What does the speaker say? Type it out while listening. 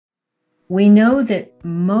We know that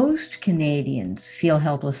most Canadians feel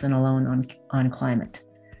helpless and alone on climate.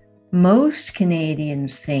 Most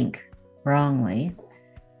Canadians think, wrongly,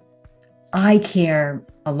 I care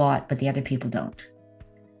a lot, but the other people don't.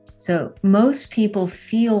 So most people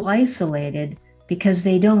feel isolated because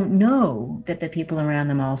they don't know that the people around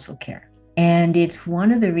them also care. And it's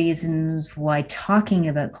one of the reasons why talking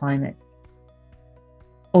about climate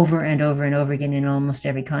over and over and over again in almost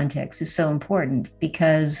every context is so important,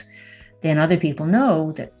 because then other people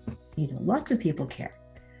know that, lots of people care.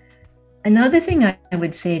 Another thing I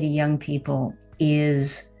would say to young people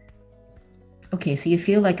is, okay, so you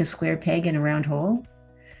feel like a square peg in a round hole?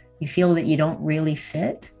 You feel that you don't really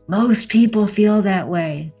fit? Most people feel that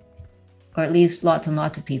way, or at least lots and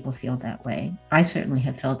lots of people feel that way. I certainly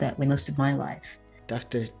have felt that way most of my life.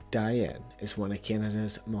 Dr. Dianne is one of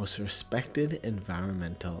Canada's most respected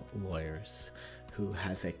environmental lawyers, who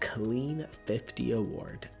has a clean 50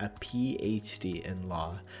 award, a Ph.D. in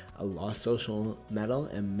law, a Law Social Medal,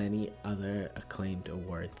 and many other acclaimed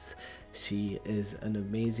awards. She is an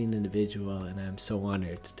amazing individual, and I'm so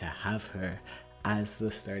honored to have her as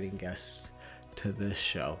the starting guest to this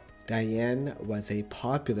show. Dianne was a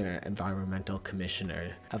popular environmental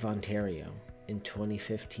commissioner of Ontario in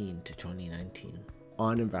 2015 to 2019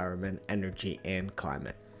 on environment, energy, and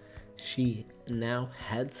climate. She now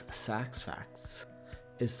heads SaxeFacts,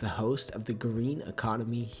 is the host of the Green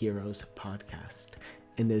Economy Heroes podcast,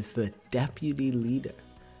 and is the deputy leader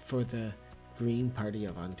for the Green Party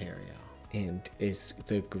of Ontario, and is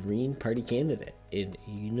the Green Party candidate in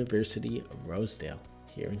University-Rosedale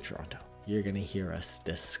here in Toronto. You're going to hear us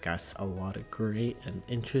discuss a lot of great and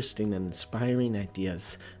interesting and inspiring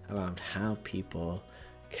ideas about how people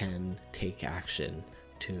can take action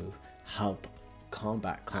to help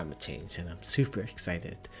combat climate change, and I'm super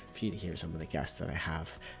excited for you to hear some of the guests that I have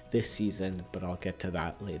this season, but I'll get to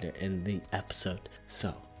that later in the episode.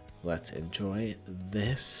 So let's enjoy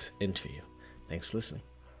this interview. Thanks for listening.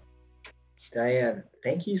 Dianne,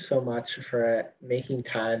 thank you so much for making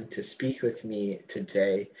time to speak with me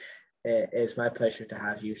today. It is my pleasure to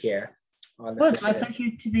have you here on the It's my pleasure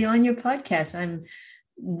to be on your podcast.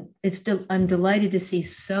 I'm delighted to see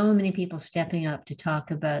so many people stepping up to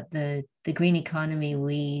talk about the green economy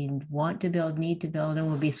we want to build, need to build, and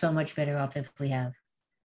will be so much better off if we have.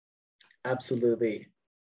 Absolutely.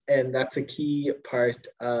 And that's a key part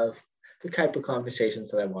of the type of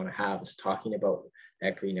conversations that I want to have, is talking about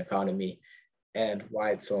that green economy and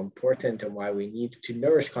why it's so important and why we need to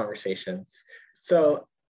nourish conversations. So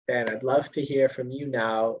Dan, I'd love to hear from you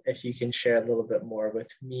now, if you can share a little bit more with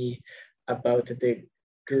me about the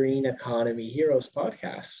Green Economy Heroes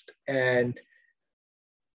podcast and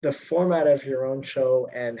the format of your own show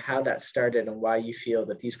and how that started and why you feel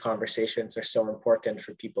that these conversations are so important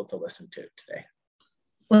for people to listen to today.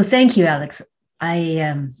 Well, thank you, Alex. I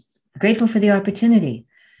am grateful for the opportunity.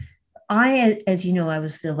 As you know, I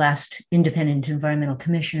was the last independent environmental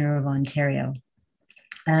commissioner of Ontario.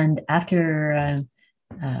 And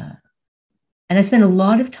and I spent a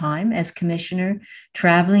lot of time as commissioner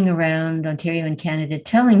traveling around Ontario and Canada,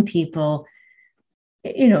 telling people,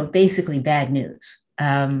 basically bad news,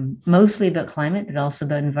 mostly about climate, but also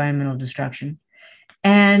about environmental destruction.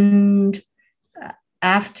 And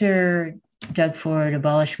after Doug Ford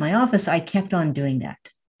abolished my office, I kept on doing that.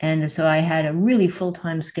 And so I had a really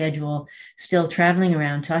full-time schedule, still traveling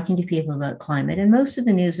around, talking to people about climate. And most of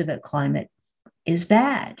the news about climate is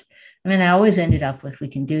bad. I mean, I always ended up with, we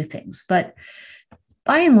can do things, but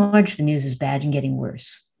by and large, the news is bad and getting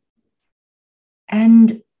worse.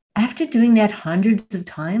 And after doing that hundreds of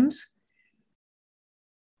times,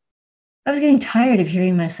 I was getting tired of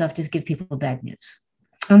hearing myself just give people bad news.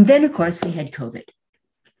 And then, of course, we had COVID.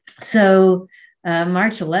 So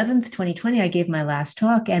March 11th, 2020, I gave my last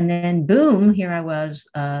talk, and then boom, here I was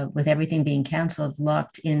with everything being canceled,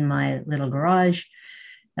 locked in my little garage,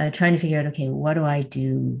 trying to figure out, okay, what do I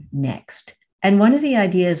do next? And one of the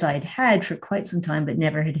ideas I'd had for quite some time, but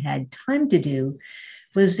never had time to do,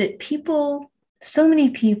 was that so many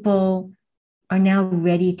people are now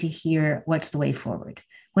ready to hear what's the way forward.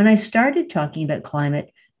 When I started talking about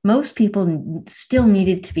climate, most people still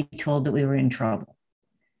needed to be told that we were in trouble.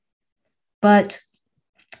 But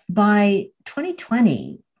by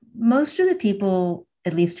 2020, most of the people,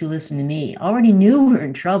 at least who listen to me, already knew we're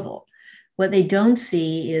in trouble. What they don't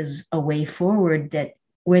see is a way forward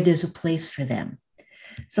where there's a place for them.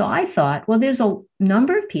 So I thought, well, there's a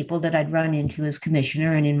number of people that I'd run into as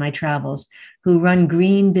commissioner and in my travels who run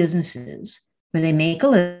green businesses where they make a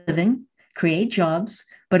living, create jobs,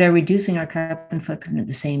 but are reducing our carbon footprint at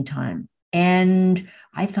the same time. And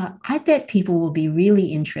I thought, I bet people will be really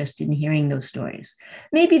interested in hearing those stories.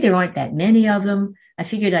 Maybe there aren't that many of them. I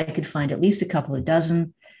figured I could find at least a couple of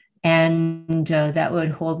dozen. And that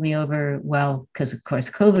would hold me over, well, because of course,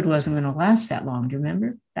 COVID wasn't going to last that long. Do you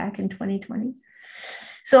remember back in 2020?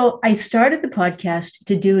 So I started the podcast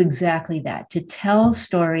to do exactly that, to tell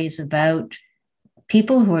stories about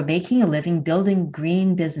people who are making a living building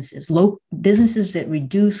green businesses, businesses that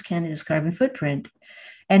reduce Canada's carbon footprint.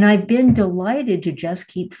 And I've been delighted to just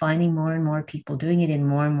keep finding more and more people doing it in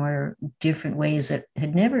more and more different ways that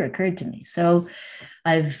had never occurred to me. So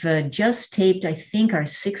I've just taped, I think, our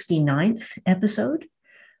 69th episode,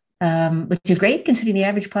 which is great considering the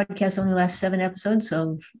average podcast only lasts 7 episodes.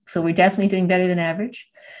 So we're definitely doing better than average.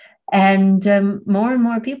 And more and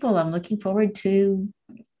more people, I'm looking forward to,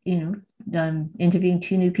 interviewing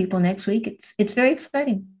 2 new people next week. It's very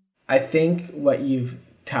exciting. I think what you've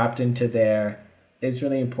tapped into there is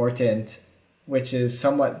really important, which is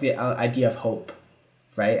somewhat the idea of hope,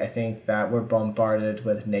 right? I think that we're bombarded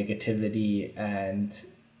with negativity, and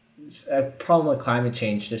a problem with climate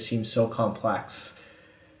change just seems so complex.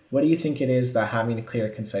 What do you think it is that having a clear,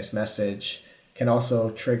 concise message can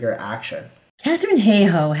also trigger action? Catherine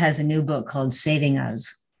Hayhoe has a new book called Saving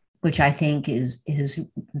Us, which I think is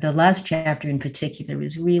the last chapter in particular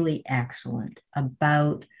is really excellent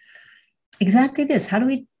about exactly this. How do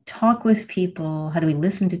we talk with people? How do we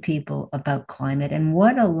listen to people about climate, and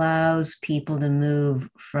what allows people to move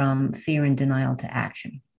from fear and denial to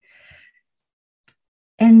action?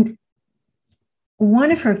 And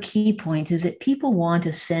one of her key points is that people want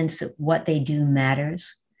a sense that what they do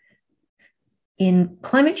matters. In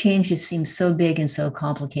climate change, it seems so big and so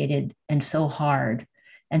complicated and so hard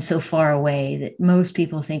and so far away that most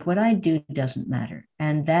people think what I do doesn't matter.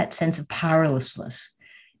 And that sense of powerlessness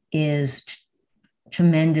is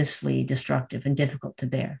tremendously destructive and difficult to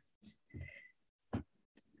bear.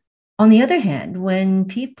 On the other hand, when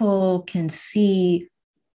people can see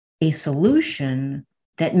a solution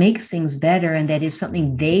that makes things better and that is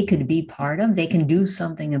something they could be part of, they can do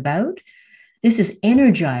something about, this is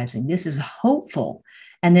energizing, this is hopeful.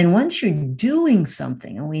 And then once you're doing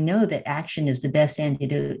something, and we know that action is the best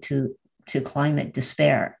antidote to climate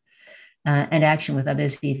despair, and action with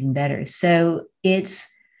others even better. So it's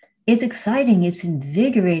exciting, it's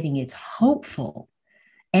invigorating, it's hopeful,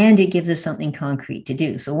 and it gives us something concrete to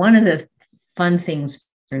do. So one of the fun things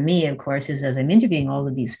for me, of course, is as I'm interviewing all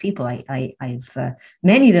of these people, I've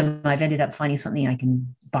many of them, I've ended up finding something I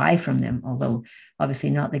can buy from them, although obviously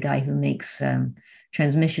not the guy who makes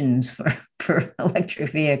transmissions for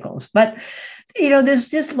electric vehicles. But, there's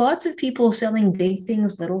just lots of people selling big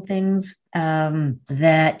things, little things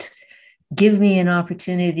that give me an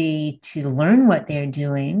opportunity to learn what they're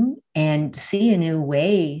doing and see a new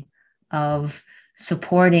way of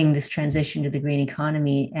supporting this transition to the green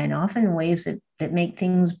economy, and often in ways that make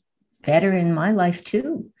things better in my life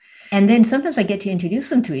too. And then sometimes I get to introduce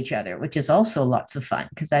them to each other, which is also lots of fun,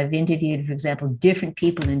 because I've interviewed, for example, different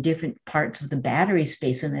people in different parts of the battery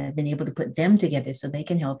space, and I've been able to put them together so they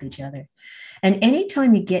can help each other. And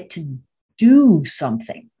anytime you get to do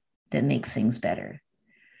something that makes things better,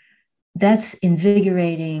 that's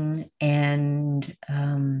invigorating and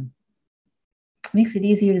makes it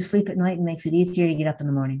easier to sleep at night and makes it easier to get up in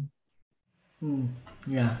the morning.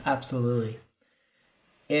 Yeah, absolutely.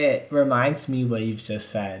 It reminds me what you've just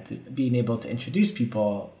said, being able to introduce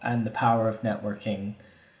people and the power of networking.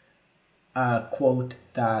 A quote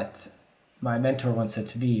that my mentor once said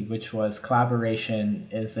to me, which was, collaboration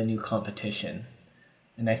is the new competition.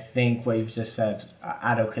 And I think what you've just said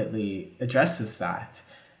adequately addresses that.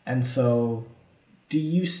 And so do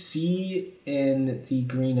you see in the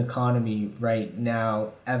green economy right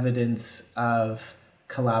now evidence of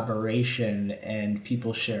collaboration and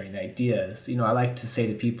people sharing ideas? I like to say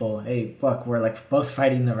to people, hey, look, we're like both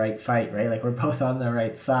fighting the right fight, right? Like we're both on the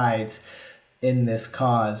right side in this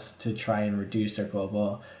cause to try and reduce our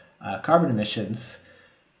global carbon emissions.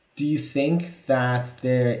 Do you think that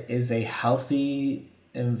there is a healthy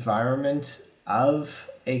environment of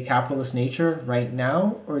a capitalist nature right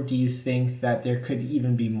now, or do you think that there could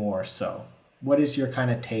even be more so? What is your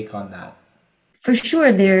kind of take on that? For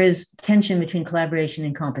sure, there is tension between collaboration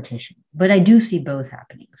and competition, but I do see both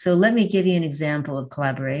happening. So let me give you an example of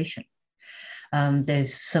collaboration.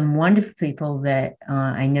 There's some wonderful people that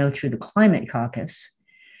I know through the Climate Caucus,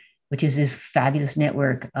 which is this fabulous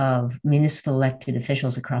network of municipal elected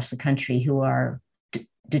officials across the country who are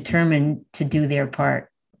determined to do their part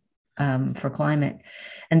for climate.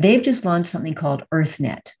 And they've just launched something called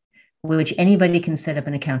EarthNet, which anybody can set up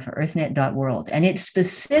an account for, earthnet.world. And it's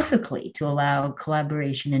specifically to allow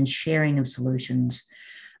collaboration and sharing of solutions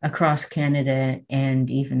across Canada and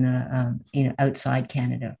even outside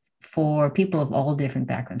Canada for people of all different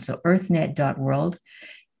backgrounds. So earthnet.world,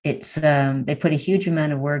 it's they put a huge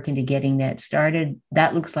amount of work into getting that started.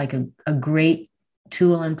 That looks like a great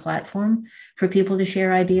tool and platform for people to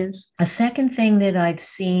share ideas. A second thing that I've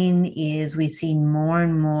seen is we've seen more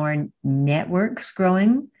and more networks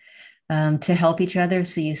growing to help each other.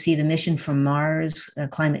 So you see the Mission from Mars,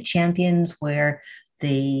 Climate Champions, where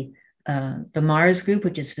the Mars group,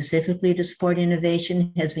 which is specifically to support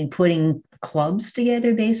innovation, has been putting clubs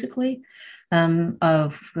together, basically,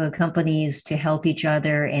 of companies to help each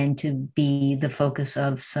other and to be the focus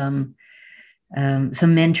of some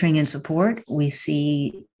mentoring and support. We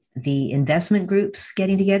see the investment groups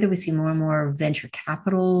getting together. We see more and more venture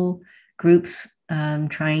capital groups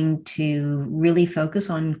trying to really focus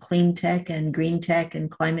on clean tech and green tech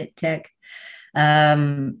and climate tech,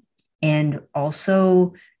 and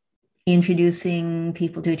also introducing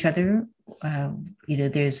people to each other.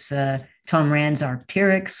 There's Tom Rand's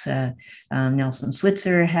Arc'teryx. Nelson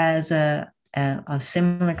Switzer has a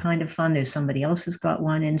similar kind of fund. There's somebody else who's got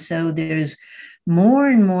one. And so there's more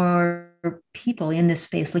and more people in this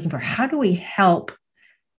space looking for how do we help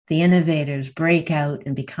the innovators break out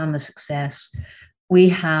and become a success. We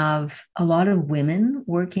have a lot of women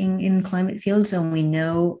working in climate fields, and we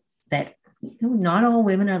know that not all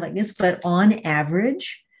women are like this, but on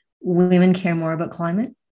average, women care more about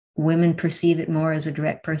climate. Women perceive it more as a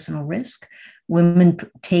direct personal risk. Women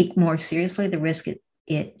take more seriously the risk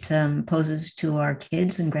it poses to our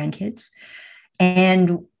kids and grandkids,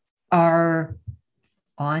 and are,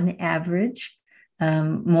 on average,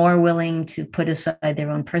 more willing to put aside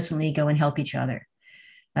their own personal ego and help each other.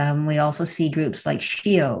 We also see groups like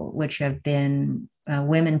SHIO, which have been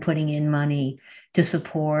women putting in money to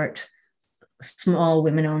support small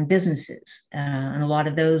women-owned businesses. And a lot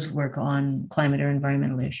of those work on climate or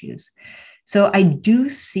environmental issues. So I do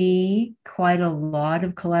see quite a lot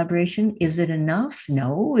of collaboration. Is it enough?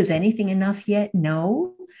 No. Is anything enough yet?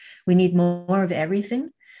 No. We need more of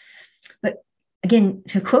everything. But again,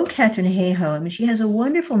 to quote Katharine Hayhoe, she has a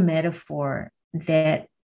wonderful metaphor that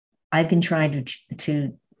I've been trying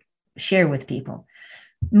to share with people.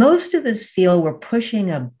 Most of us feel we're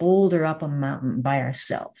pushing a boulder up a mountain by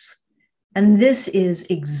ourselves. And this is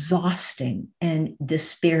exhausting and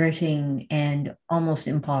dispiriting and almost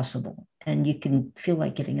impossible. And you can feel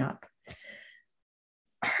like giving up.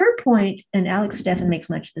 Her point, and Alex Steffen makes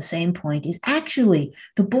much the same point, is actually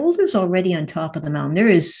the boulder's already on top of the mountain. There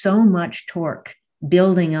is so much torque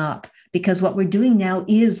building up because what we're doing now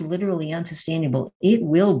is literally unsustainable. It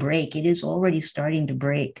will break. It is already starting to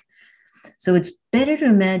break. So it's better to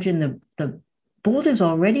imagine the boulder's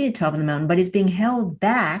already at the top of the mountain, but it's being held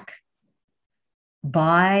back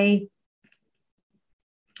by,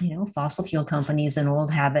 fossil fuel companies and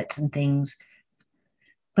old habits and things.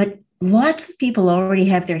 But lots of people already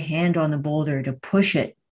have their hand on the boulder to push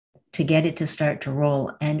it, to get it to start to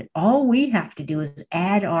roll. And all we have to do is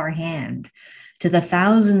add our hand to the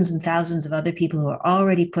thousands and thousands of other people who are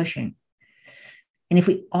already pushing. And if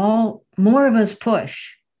more of us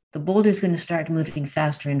push, the boulder is going to start moving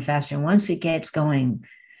faster and faster. And once it gets going,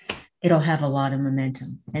 it'll have a lot of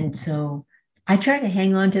momentum. And so I try to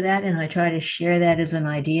hang on to that, and I try to share that as an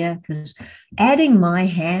idea, because adding my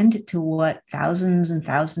hand to what thousands and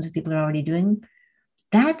thousands of people are already doing,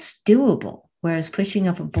 that's doable. Whereas pushing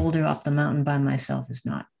up a boulder off the mountain by myself is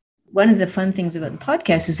not. One of the fun things about the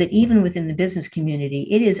podcast is that even within the business community,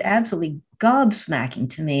 it is absolutely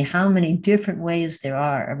gobsmacking to me how many different ways there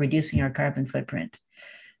are of reducing our carbon footprint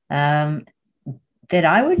that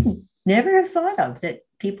I would never have thought of that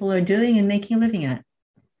people are doing and making a living at.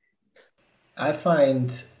 I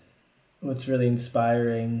find what's really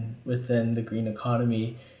inspiring within the green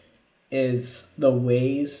economy is the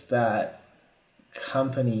ways that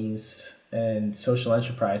companies and social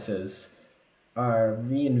enterprises are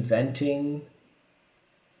reinventing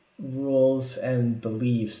rules and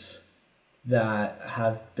beliefs that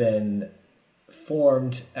have been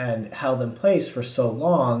formed and held in place for so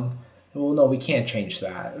long. Well, no, we can't change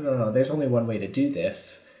that. No, there's only one way to do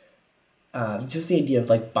this. Just the idea of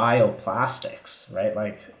like bioplastics, right?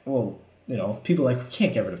 Like, well, people are like, we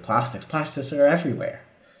can't get rid of plastics. Plastics are everywhere.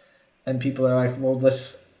 And people are like, well,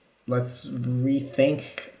 let's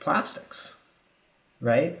rethink plastics,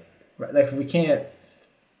 right? Like if we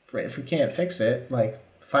can't fix it, like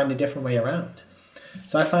find a different way around.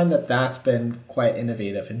 So I find that that's been quite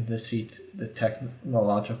innovative in the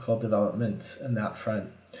technological developments in that front.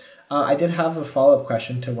 I did have a follow-up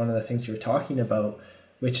question to one of the things you were talking about,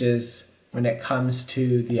 which is when it comes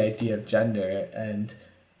to the idea of gender and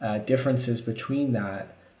differences between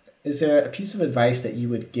that. is there a piece of advice that you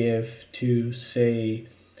would give to, say,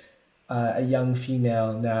 a young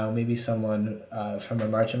female now, maybe someone from a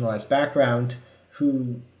marginalized background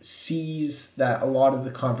who sees that a lot of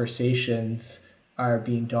the conversations are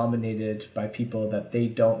being dominated by people that they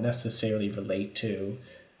don't necessarily relate to,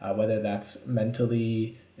 whether that's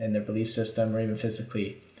mentally in their belief system or even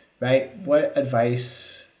physically, right? What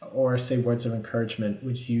advice or say words of encouragement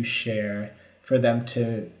would you share for them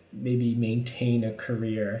to maybe maintain a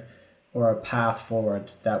career or a path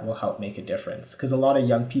forward that will help make a difference? Because a lot of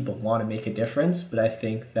young people want to make a difference, but I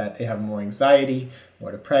think that they have more anxiety,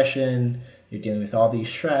 more depression, they're dealing with all these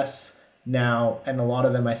stress now, and a lot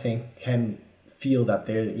of them, I think, can feel that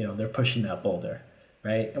they're pushing that boulder,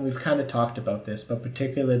 right? And we've kind of talked about this, but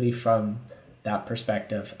particularly from that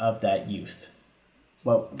perspective of that youth,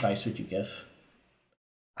 what advice would you give?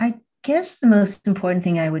 I guess the most important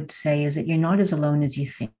thing I would say is that you're not as alone as you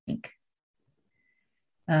think.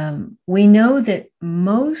 We know that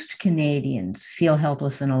most Canadians feel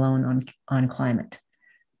helpless and alone on climate.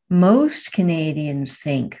 Most Canadians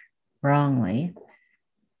think wrongly,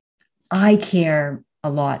 I care a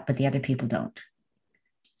lot, but the other people don't.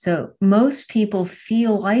 So most people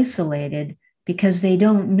feel isolated because they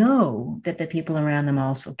don't know that the people around them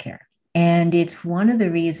also care. And it's one of the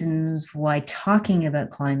reasons why talking about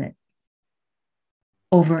climate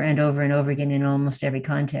over and over and over again in almost every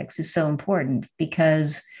context is so important,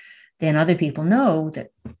 because then other people know that,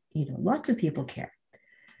 lots of people care.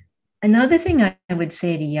 Another thing I would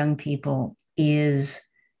say to young people is,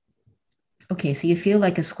 okay, so you feel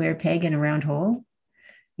like a square peg in a round hole.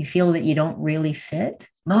 You feel that you don't really fit.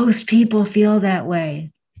 Most people feel that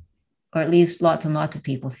way, or at least lots and lots of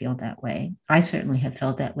people feel that way. I certainly have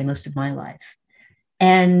felt that way most of my life.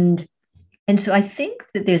 And so I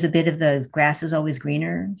think that there's a bit of the grass is always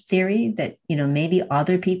greener theory that, maybe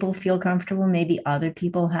other people feel comfortable. Maybe other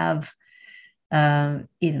people have,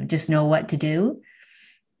 just know what to do.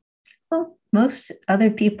 Well, lots of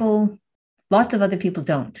other people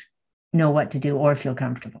don't know what to do or feel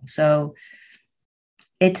comfortable. So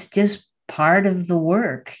it's just part of the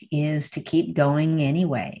work is to keep going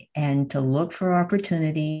anyway, and to look for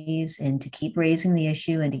opportunities and to keep raising the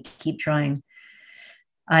issue and to keep trying.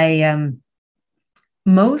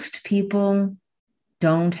 Most people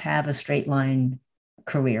don't have a straight line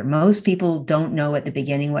career. Most people don't know at the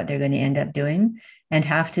beginning what they're going to end up doing and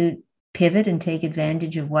have to pivot and take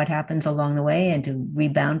advantage of what happens along the way and to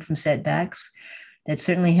rebound from setbacks. That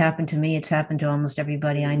certainly happened to me. It's happened to almost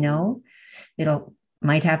everybody I know.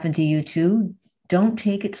 Might happen to you too. Don't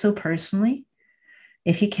take it so personally.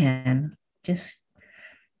 If you can, just,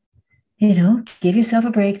 give yourself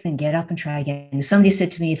a break, then get up and try again. Somebody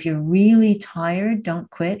said to me, if you're really tired, don't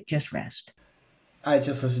quit, just rest. I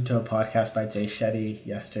just listened to a podcast by Jay Shetty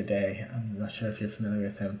yesterday. I'm not sure if you're familiar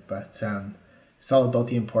with him, but it's all about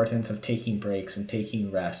the importance of taking breaks and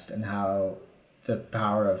taking rest and how the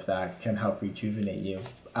power of that can help rejuvenate you.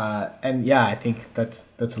 And yeah, I think that's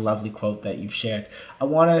a lovely quote that you've shared. I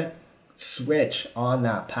want to switch on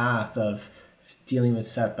that path of dealing with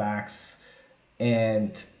setbacks.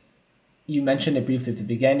 And you mentioned it briefly at the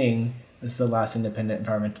beginning as the last independent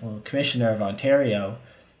environmental commissioner of Ontario.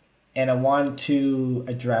 And I want to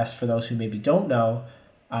address, for those who maybe don't know,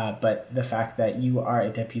 but the fact that you are a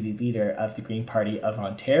deputy leader of the Green Party of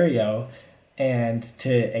Ontario, and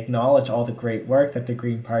to acknowledge all the great work that the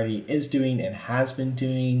Green Party is doing and has been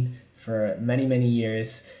doing for many, many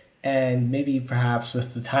years. And maybe perhaps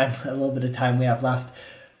with the time, a little bit of time we have left,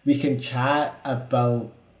 we can chat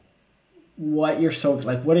about what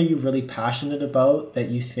are you really passionate about that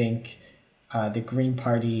you think the Green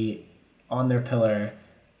Party on their pillar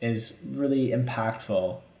is really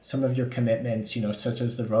impactful. Some of your commitments, such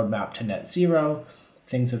as the roadmap to net zero,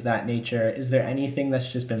 things of that nature. Is there anything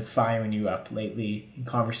that's just been firing you up lately in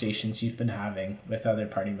conversations you've been having with other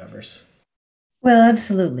party members? Well,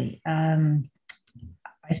 absolutely.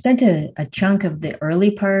 I spent a chunk of the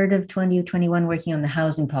early part of 2021 working on the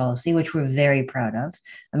housing policy, which we're very proud of.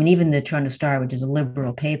 I mean, even the Toronto Star, which is a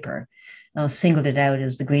Liberal paper, singled it out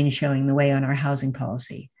as the Greens showing the way on our housing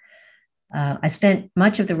policy. I spent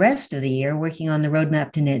much of the rest of the year working on the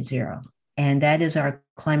roadmap to net zero. And that is our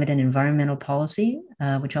climate and environmental policy,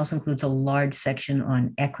 which also includes a large section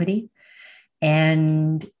on equity.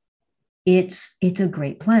 And it's a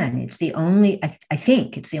great plan. It's the only, I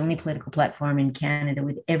think it's the only political platform in Canada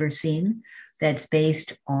we've ever seen that's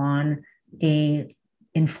based on a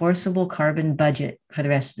enforceable carbon budget for the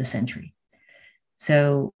rest of the century.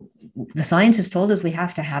 So the science has told us we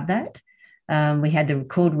have to have that. We had the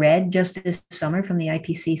code red just this summer from the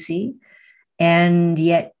IPCC, and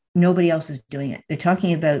yet nobody else is doing it. They're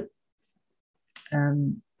talking about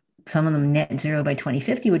some of them net zero by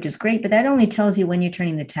 2050, which is great, but that only tells you when you're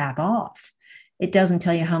turning the tap off. It doesn't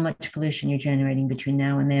tell you how much pollution you're generating between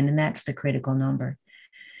now and then, and that's the critical number.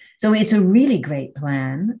 So it's a really great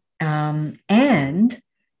plan. And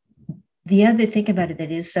the other thing about it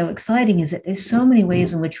that is so exciting is that there's so many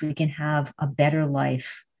ways in which we can have a better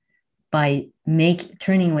life by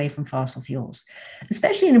turning away from fossil fuels,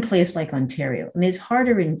 especially in a place like Ontario. I mean, it's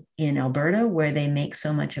harder in Alberta, where they make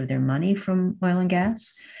so much of their money from oil and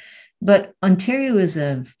gas. But Ontario is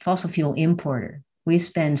a fossil fuel importer. We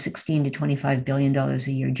spend $16 to $25 billion a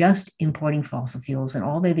year just importing fossil fuels, and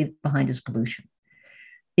all they leave behind is pollution.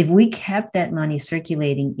 If we kept that money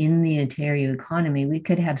circulating in the Ontario economy, we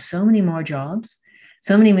could have so many more jobs,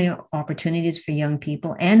 so many more opportunities for young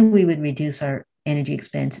people, and we would reduce our energy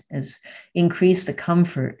expenses, increase the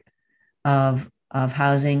comfort of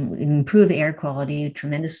housing, improve air quality,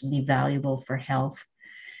 tremendously valuable for health.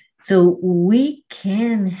 So we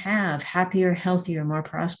can have happier, healthier, more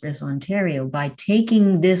prosperous Ontario by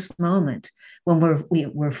taking this moment when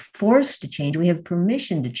we're forced to change. We have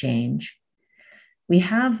permission to change. We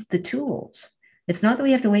have the tools. It's not that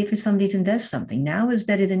we have to wait for somebody to invest something. Now is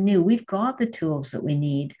better than new. We've got the tools that we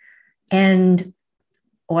need. And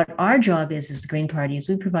what our job is as the Green Party is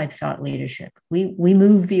we provide thought leadership. We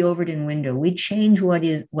move the Overton window. We change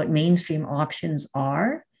what mainstream options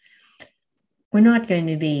are. We're not going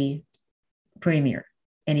to be premier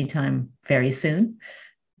anytime very soon,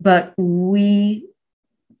 but we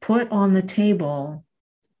put on the table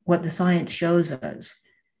what the science shows us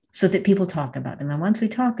so that people talk about them. And once we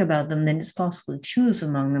talk about them, then it's possible to choose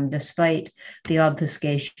among them despite the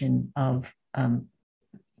obfuscation of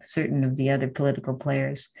certain of the other political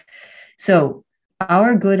players. So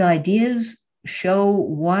our good ideas show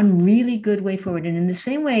one really good way forward. And in the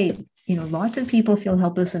same way, lots of people feel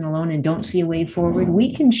helpless and alone and don't see a way forward.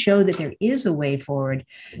 We can show that there is a way forward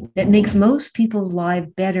that makes most people's lives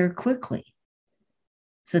better quickly.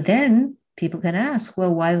 So then people can ask,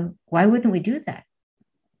 well, why wouldn't we do that?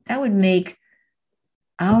 That would make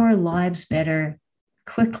our lives better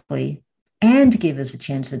quickly and give us a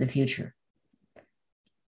chance at the future.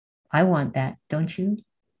 I want that, don't you?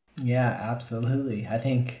 Yeah, absolutely. I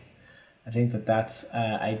think that's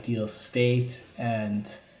an ideal state, and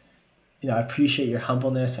I appreciate your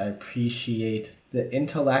humbleness. I appreciate the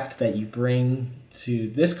intellect that you bring to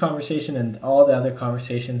this conversation and all the other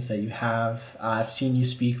conversations that you have. I've seen you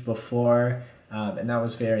speak before, and that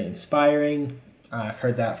was very inspiring. I've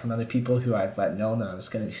heard that from other people who I've let know that I was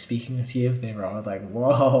going to be speaking with you. They were all like,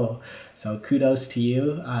 whoa. So kudos to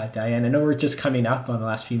you, Dianne. I know we're just coming up on the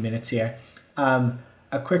last few minutes here. A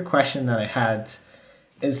quick question that I had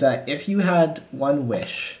is that if you had one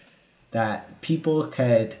wish that people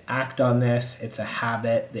could act on this, it's a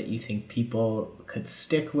habit that you think people could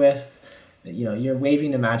stick with, that, you're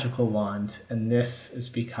waving a magical wand and this has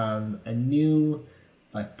become a new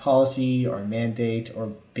policy or mandate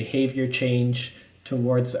or behavior change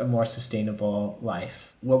towards a more sustainable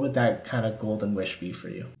life, what would that kind of golden wish be for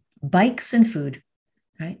you? Bikes and food,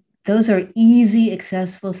 right? Those are easy,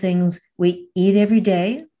 accessible things we eat every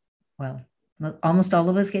day. Well, almost all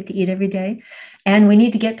of us get to eat every day, and we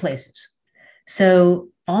need to get places. So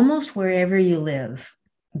almost wherever you live,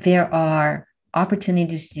 there are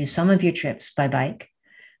opportunities to do some of your trips by bike.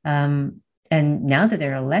 And now that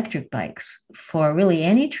there are electric bikes for really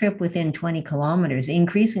any trip within 20 kilometers,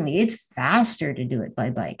 increasingly, it's faster to do it by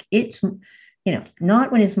bike. It's,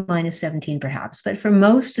 not when it's minus 17 perhaps, but for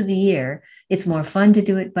most of the year, it's more fun to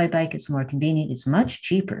do it by bike. It's more convenient. It's much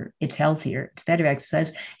cheaper. It's healthier. It's better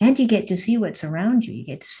exercise. And you get to see what's around you. You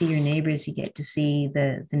get to see your neighbors. You get to see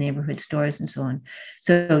the neighborhood stores and so on.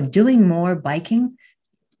 So doing more biking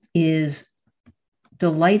is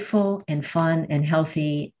delightful and fun and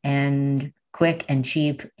healthy and quick and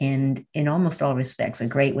cheap, and in almost all respects, a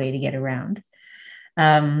great way to get around.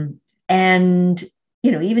 And,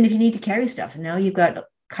 even if you need to carry stuff, and now you've got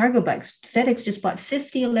cargo bikes. FedEx just bought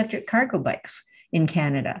 50 electric cargo bikes in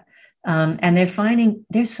Canada. And they're finding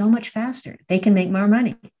they're so much faster. They can make more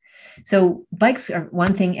money. So bikes are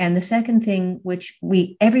one thing. And the second thing, which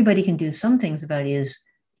everybody can do some things about, is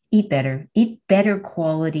eat better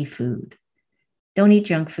quality food. Don't eat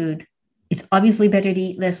junk food. It's obviously better to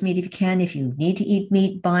eat less meat if you can. If you need to eat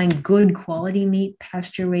meat, buying good quality meat,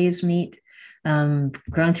 pasture-raised meat,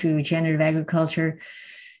 grown through regenerative agriculture,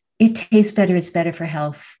 it tastes better, it's better for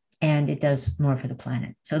health, and it does more for the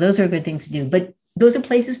planet. So those are good things to do. But those are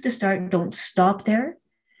places to start. Don't stop there.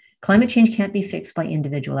 Climate change can't be fixed by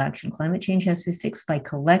individual action. Climate change has to be fixed by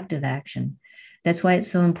collective action. That's why it's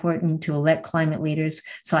so important to elect climate leaders.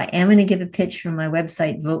 So I am going to give a pitch from my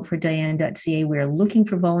website, votefordianne.ca. We're looking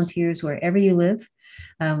for volunteers wherever you live.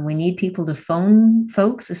 We need people to phone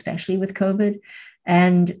folks, especially with COVID.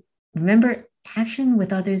 And remember, action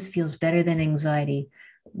with others feels better than anxiety.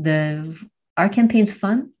 Our campaign's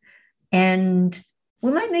fun, and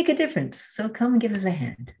we might make a difference. So come and give us a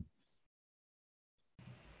hand.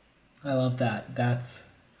 I love that. That's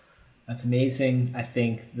amazing. I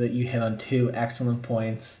think that you hit on two excellent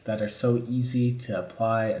points that are so easy to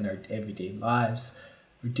apply in our everyday lives.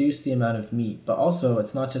 Reduce the amount of meat, but also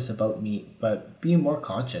it's not just about meat, but being more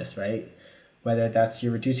conscious, right? Whether that's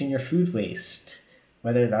you're reducing your food waste,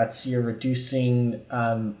 whether that's you're reducing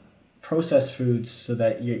processed foods so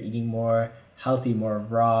that you're eating more healthy, more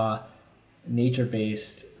raw,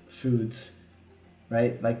 nature-based foods,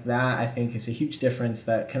 right? Like that, I think, is a huge difference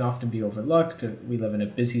that can often be overlooked. We live in a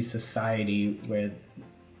busy society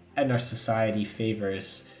and our society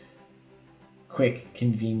favors quick,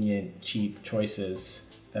 convenient, cheap choices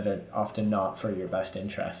that are often not for your best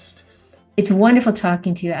interest. It's wonderful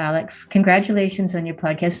talking to you, Alex. Congratulations on your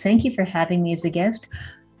podcast. Thank you for having me as a guest.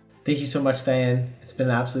 Thank you so much, Dianne. It's been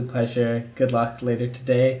an absolute pleasure. Good luck later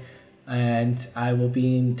today. And I will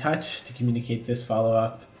be in touch to communicate this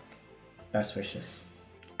follow-up. Best wishes.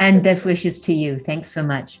 And best wishes to you. Thanks so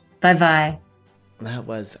much. Bye-bye. That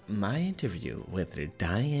was my interview with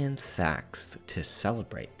Dianne Saxe to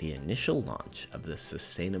celebrate the initial launch of the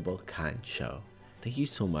Sustainable Kind Show. Thank you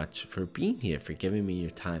so much for being here, for giving me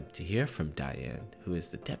your time to hear from Dianne, who is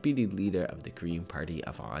the Deputy Leader of the Green Party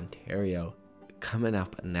of Ontario. Coming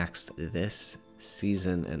up next this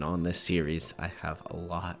season and on this series, I have a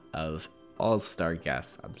lot of all-star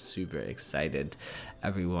guests. I'm super excited.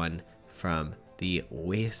 Everyone from the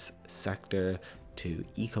waste sector to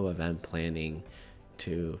eco-event planning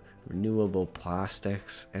to renewable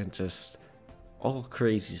plastics and just all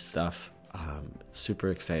crazy stuff. Super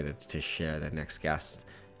excited to share the next guest.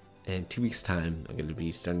 In 2 weeks' time, I'm going to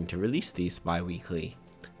be starting to release these bi-weekly.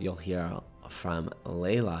 You'll hear from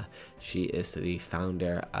Layla. She is the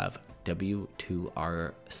founder of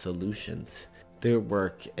W2R Solutions. Their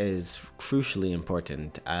work is crucially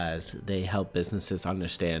important as they help businesses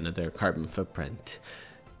understand their carbon footprint.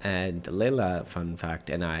 And Layla, fun fact,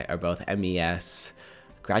 and I are both MES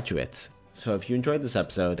graduates. So if you enjoyed this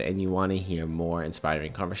episode and you want to hear more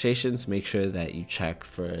inspiring conversations, make sure that you check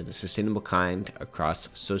for the Sustainable Kind across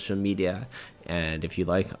social media. And if you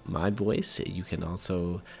like my voice, you can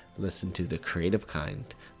also listen to The Creative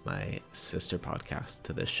Kind, my sister podcast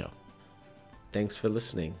to this show. Thanks for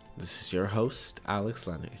listening. This is your host, Alex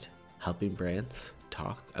Leonard, helping brands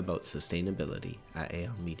talk about sustainability at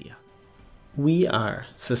AL Media. We are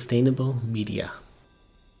Sustainable Media.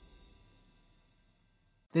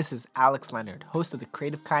 This is Alex Leonard, host of the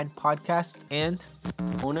Creative Kind podcast and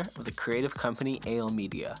owner of the creative company AL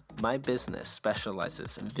Media. My business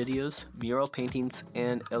specializes in videos, mural paintings,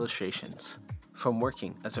 and illustrations. From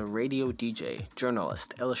working as a radio DJ,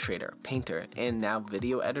 journalist, illustrator, painter, and now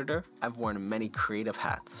video editor, I've worn many creative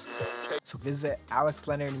hats. So visit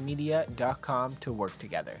alexleonardmedia.com to work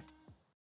together.